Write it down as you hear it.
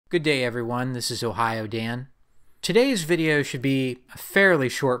Good day everyone, this is Ohio Dan. Today's video should be a fairly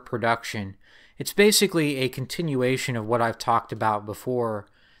short production. It's basically a continuation of what I've talked about before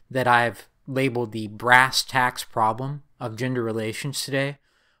that I've labeled the brass tacks problem of gender relations today,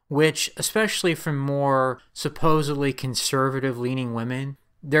 which, especially from more supposedly conservative leaning women,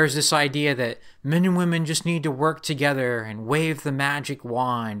 there's this idea that men and women just need to work together and wave the magic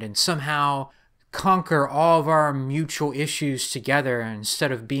wand and somehow conquer all of our mutual issues together instead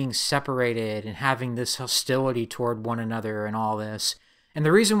of being separated and having this hostility toward one another and all this. And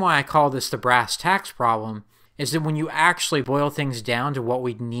the reason why I call this the brass tacks problem is that when you actually boil things down to what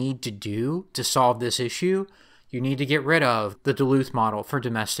we need to do to solve this issue, you need to get rid of the Duluth model for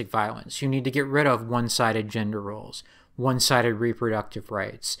domestic violence. You need to get rid of one-sided gender roles, one-sided reproductive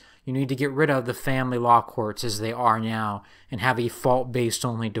rights. You need to get rid of the family law courts as they are now and have a fault-based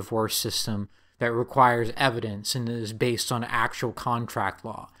only divorce system that requires evidence and is based on actual contract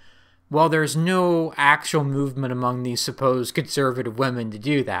law. Well, there's no actual movement among these supposed conservative women to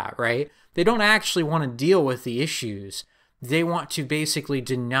do that, right? They don't actually want to deal with the issues. They want to basically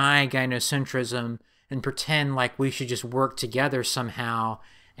deny gynocentrism and pretend like we should just work together somehow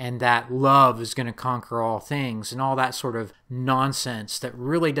and that love is going to conquer all things and all that sort of nonsense that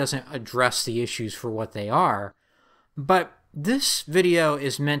really doesn't address the issues for what they are. But this video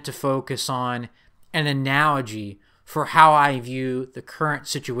is meant to focus on an analogy for how I view the current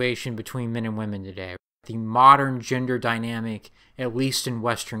situation between men and women today, the modern gender dynamic, at least in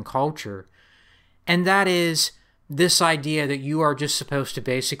Western culture. And that is this idea that you are just supposed to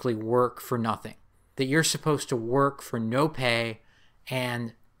basically work for nothing, that you're supposed to work for no pay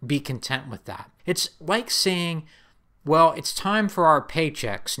and be content with that. It's like saying, well, it's time for our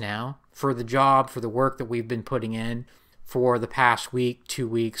paychecks now, for the job, for the work that we've been putting in for the past week, 2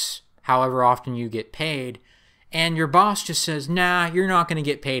 weeks, however often you get paid, and your boss just says, nah, you're not going to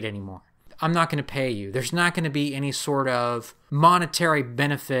get paid anymore. I'm not going to pay you. There's not going to be any sort of monetary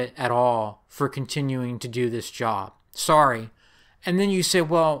benefit at all for continuing to do this job. Sorry. And then you say,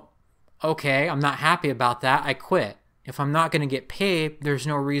 well, okay, I'm not happy about that. I quit. If I'm not going to get paid, there's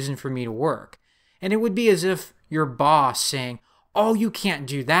no reason for me to work. And it would be as if your boss saying, oh, you can't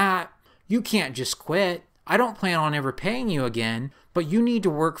do that. You can't just quit. I don't plan on ever paying you again, but you need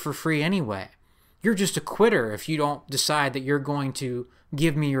to work for free anyway. You're just a quitter if you don't decide that you're going to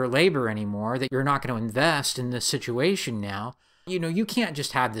give me your labor anymore, that you're not going to invest in this situation now. You know, you can't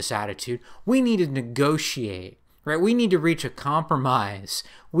just have this attitude. We need to negotiate, right? We need to reach a compromise.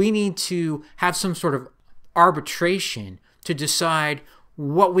 We need to have some sort of arbitration to decide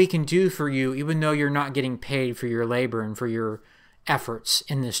what we can do for you, even though you're not getting paid for your labor and for your efforts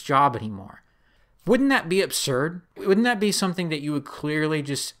in this job anymore. Wouldn't that be absurd? Wouldn't that be something that you would clearly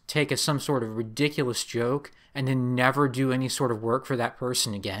just take as some sort of ridiculous joke and then never do any sort of work for that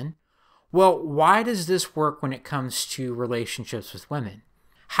person again? Well, why does this work when it comes to relationships with women?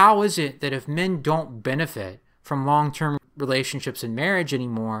 How is it that if men don't benefit from long-term relationships and marriage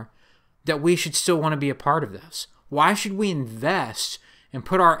anymore, that we should still want to be a part of this? Why should we invest and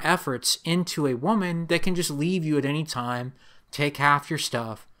put our efforts into a woman that can just leave you at any time, take half your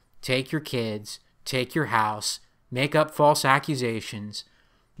stuff, take your kids, take your house, make up false accusations,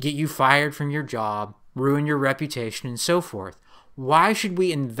 get you fired from your job, ruin your reputation, and so forth? Why should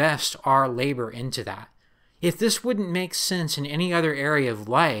we invest our labor into that? If this wouldn't make sense in any other area of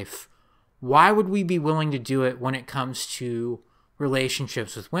life, why would we be willing to do it when it comes to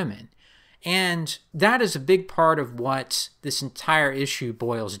relationships with women? And that is a big part of what this entire issue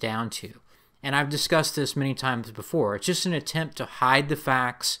boils down to. And I've discussed this many times before. It's just an attempt to hide the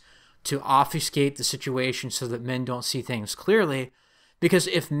facts, to obfuscate the situation so that men don't see things clearly. Because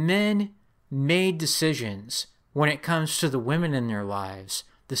if men made decisions when it comes to the women in their lives,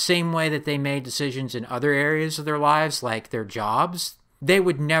 the same way that they made decisions in other areas of their lives, like their jobs, they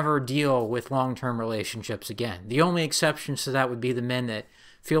would never deal with long-term relationships again. The only exceptions to that would be the men that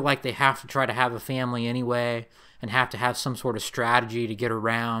feel like they have to try to have a family anyway and have to have some sort of strategy to get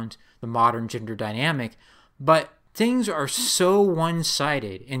around the modern gender dynamic. But things are so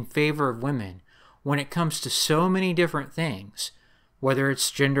one-sided in favor of women when it comes to so many different things, whether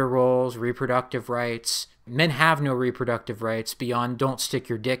it's gender roles, reproductive rights. Men have no reproductive rights beyond don't stick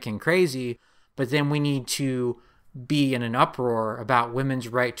your dick in crazy, but then we need to be in an uproar about women's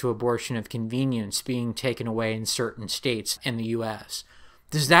right to abortion of convenience being taken away in certain states in the U.S.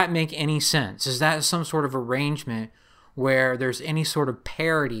 Does that make any sense? Is that some sort of arrangement where there's any sort of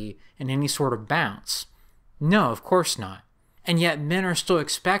parity and any sort of bounce? No, of course not. And yet men are still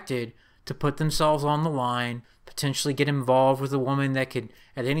expected to put themselves on the line, potentially get involved with a woman that could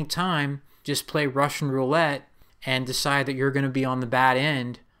at any time just play Russian roulette and decide that you're going to be on the bad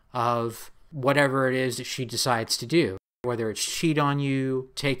end of whatever it is that she decides to do. Whether it's cheat on you,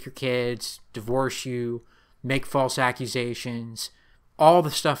 take your kids, divorce you, make false accusations, all the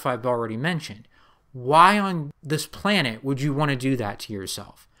stuff I've already mentioned. Why on this planet would you want to do that to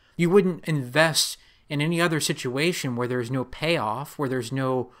yourself? You wouldn't invest in any other situation where there's no payoff, where there's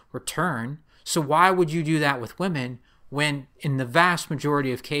no return. So why would you do that with women when in the vast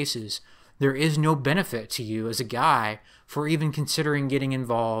majority of cases, there is no benefit to you as a guy for even considering getting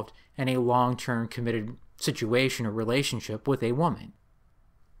involved in a long-term committed situation or relationship with a woman?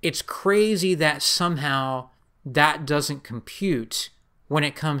 It's crazy that somehow that doesn't compute when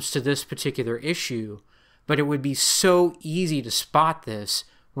it comes to this particular issue, but it would be so easy to spot this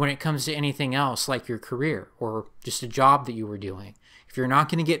when it comes to anything else like your career or just a job that you were doing. If you're not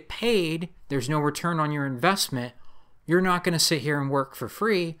going to get paid, there's no return on your investment, you're not going to sit here and work for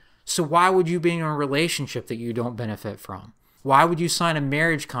free, so why would you be in a relationship that you don't benefit from? Why would you sign a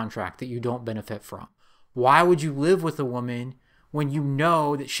marriage contract that you don't benefit from? Why would you live with a woman when you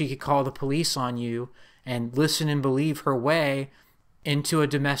know that she could call the police on you and listen and believe her way into a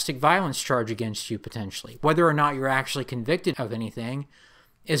domestic violence charge against you potentially? Whether or not you're actually convicted of anything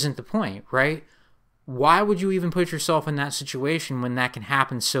isn't the point, right? Why would you even put yourself in that situation when that can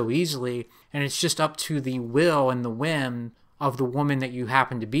happen so easily, and it's just up to the will and the whim of the woman that you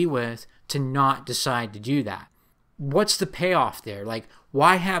happen to be with to not decide to do that? What's the payoff there? Like,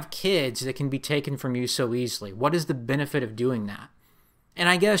 why have kids that can be taken from you so easily? What is the benefit of doing that? And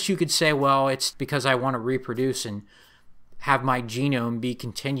I guess you could say, well, it's because I want to reproduce and have my genome be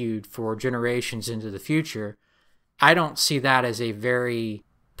continued for generations into the future. I don't see that as a very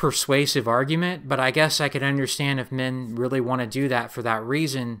persuasive argument, but I guess I could understand if men really want to do that for that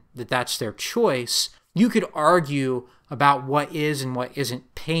reason, that that's their choice. You could argue about what is and what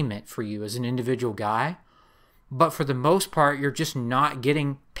isn't payment for you as an individual guy, but for the most part, you're just not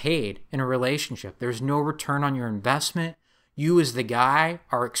getting paid in a relationship. There's no return on your investment. You as the guy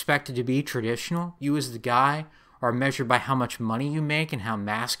are expected to be traditional. You as the guy are measured by how much money you make and how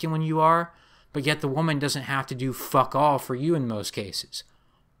masculine you are, but yet the woman doesn't have to do fuck all for you in most cases.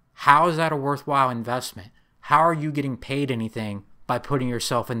 How is that a worthwhile investment? How are you getting paid anything by putting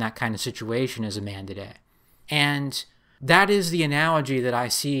yourself in that kind of situation as a man today? And that is the analogy that I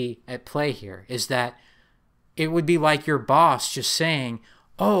see at play here, is that it would be like your boss just saying,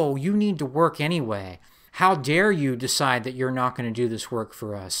 oh, you need to work anyway. How dare you decide that you're not going to do this work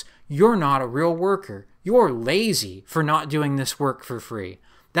for us? You're not a real worker. You're lazy for not doing this work for free.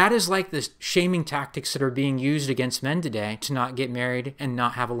 That is like the shaming tactics that are being used against men today to not get married and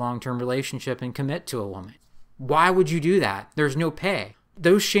not have a long-term relationship and commit to a woman. Why would you do that? There's no pay.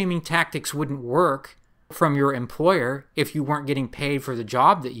 Those shaming tactics wouldn't work from your employer if you weren't getting paid for the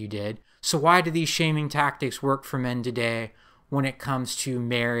job that you did. So why do these shaming tactics work for men today when it comes to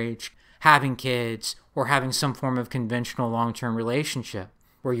marriage, having kids, or having some form of conventional long-term relationship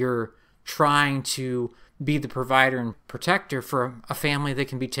where you're trying to be the provider and protector for a family that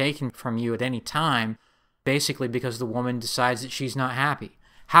can be taken from you at any time, basically because the woman decides that she's not happy?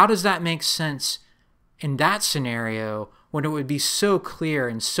 How does that make sense in that scenario when it would be so clear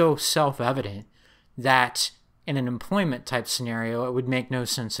and so self-evident that in an employment type scenario it would make no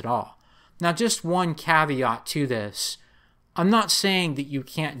sense at all? Now, just one caveat to this. I'm not saying that you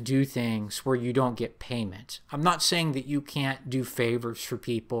can't do things where you don't get payment. I'm not saying that you can't do favors for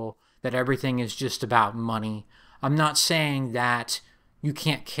people, that everything is just about money. I'm not saying that you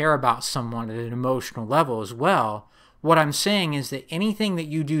can't care about someone at an emotional level as well. What I'm saying is that anything that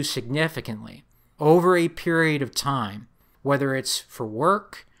you do significantly over a period of time, whether it's for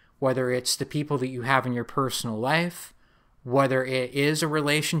work, whether it's the people that you have in your personal life, whether it is a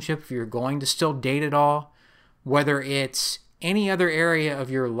relationship, if you're going to still date at all, whether it's any other area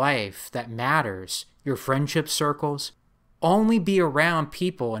of your life that matters, your friendship circles, only be around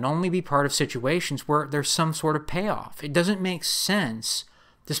people and only be part of situations where there's some sort of payoff. It doesn't make sense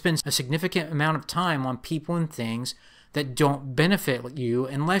to spend a significant amount of time on people and things that don't benefit you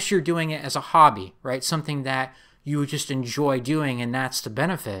unless you're doing it as a hobby, right? Something that you just enjoy doing and that's the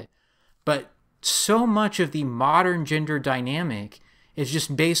benefit. But so much of the modern gender dynamic is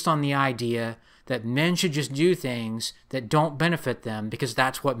just based on the idea that men should just do things that don't benefit them because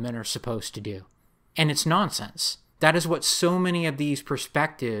that's what men are supposed to do. And it's nonsense. That is what so many of these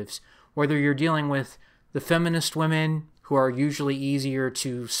perspectives, whether you're dealing with the feminist women who are usually easier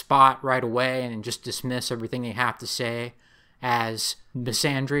to spot right away and just dismiss everything they have to say as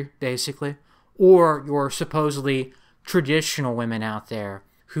misandry, basically, or your supposedly traditional women out there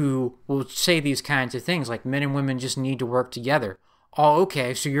who will say these kinds of things like men and women just need to work together. Oh,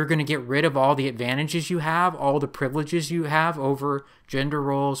 okay, so you're going to get rid of all the advantages you have, all the privileges you have over gender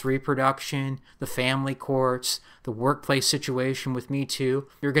roles, reproduction, the family courts, the workplace situation with Me Too.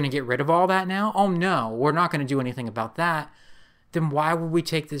 You're going to get rid of all that now? Oh no, we're not going to do anything about that. Then why would we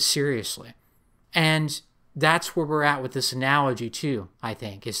take this seriously? And that's where we're at with this analogy too, I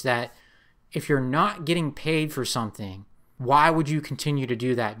think, is that if you're not getting paid for something, why would you continue to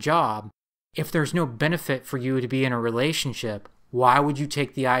do that job? If there's no benefit for you to be in a relationship, why would you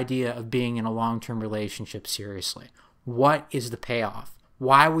take the idea of being in a long-term relationship seriously? What is the payoff?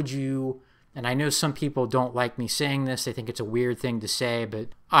 Why would you, and I know some people don't like me saying this, they think it's a weird thing to say, but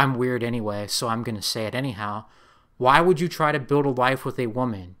I'm weird anyway, so I'm going to say it anyhow. Why would you try to build a life with a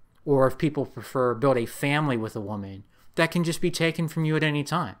woman, or if people prefer, build a family with a woman that can just be taken from you at any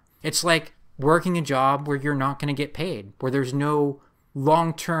time? It's like working a job where you're not going to get paid, where there's no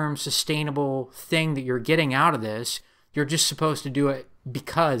long-term sustainable thing that you're getting out of this. You're just supposed to do it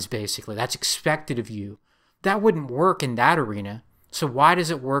because, basically, that's expected of you. That wouldn't work in that arena. So why does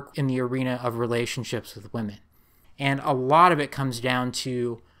it work in the arena of relationships with women? And a lot of it comes down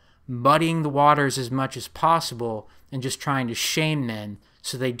to muddying the waters as much as possible and just trying to shame men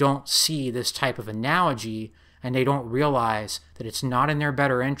so they don't see this type of analogy and they don't realize that it's not in their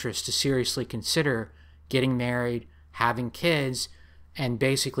better interest to seriously consider getting married, having kids, and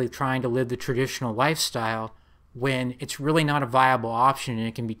basically trying to live the traditional lifestyle when it's really not a viable option and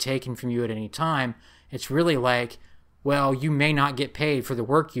it can be taken from you at any time. It's really like, well, you may not get paid for the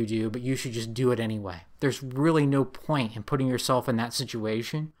work you do, but you should just do it anyway. There's really no point in putting yourself in that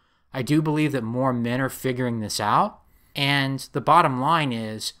situation. I do believe that more men are figuring this out, and the bottom line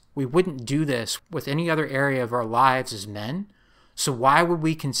is we wouldn't do this with any other area of our lives as men. So why would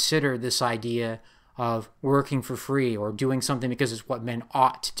we consider this idea of working for free or doing something because it's what men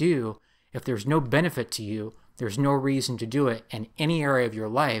ought to do? If there's no benefit to you, there's no reason to do it in any area of your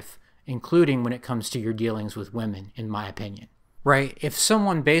life, including when it comes to your dealings with women, in my opinion. Right? If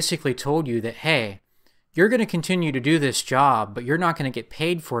someone basically told you that, hey, you're going to continue to do this job, but you're not going to get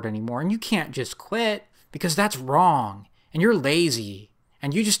paid for it anymore, and you can't just quit because that's wrong, and you're lazy,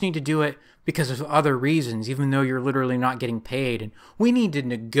 and you just need to do it because of other reasons, even though you're literally not getting paid, and we need to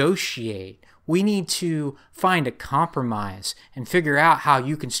negotiate. We need to find a compromise and figure out how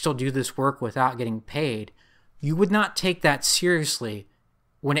you can still do this work without getting paid. You would not take that seriously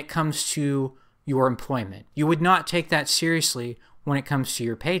when it comes to your employment. You would not take that seriously when it comes to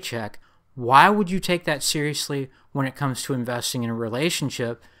your paycheck. Why would you take that seriously when it comes to investing in a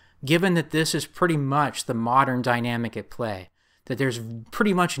relationship, given that this is pretty much the modern dynamic at play? That there's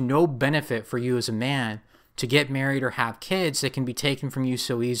pretty much no benefit for you as a man to get married or have kids that can be taken from you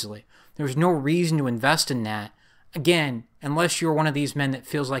so easily. There's no reason to invest in that. Again, unless you're one of these men that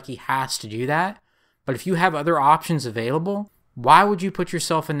feels like he has to do that. But if you have other options available, why would you put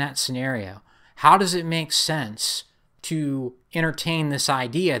yourself in that scenario? How does it make sense to entertain this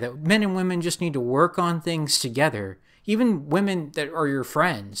idea that men and women just need to work on things together, even women that are your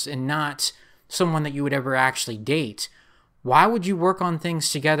friends and not someone that you would ever actually date? Why would you work on things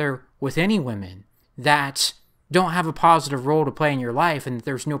together with any women that don't have a positive role to play in your life and that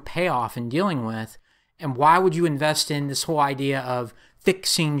there's no payoff in dealing with? And why would you invest in this whole idea of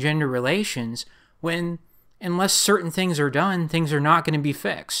fixing gender relations when, unless certain things are done, things are not going to be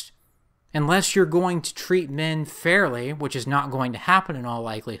fixed? Unless you're going to treat men fairly, which is not going to happen in all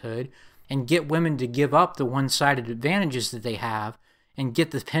likelihood, and get women to give up the one-sided advantages that they have and get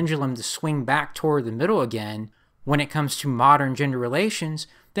the pendulum to swing back toward the middle again when it comes to modern gender relations,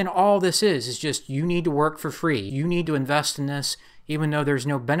 then all this is just you need to work for free. You need to invest in this even though there's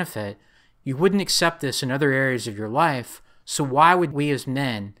no benefit. You wouldn't accept this in other areas of your life, so why would we as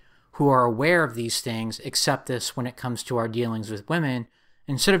men who are aware of these things accept this when it comes to our dealings with women,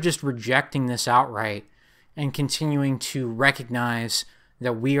 instead of just rejecting this outright and continuing to recognize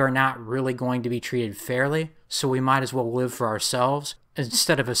that we are not really going to be treated fairly, so we might as well live for ourselves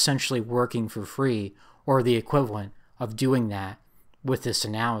instead of essentially working for free, or the equivalent of doing that with this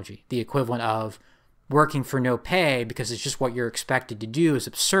analogy. The equivalent of working for no pay because it's just what you're expected to do is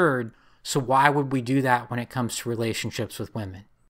absurd, so why would we do that when it comes to relationships with women?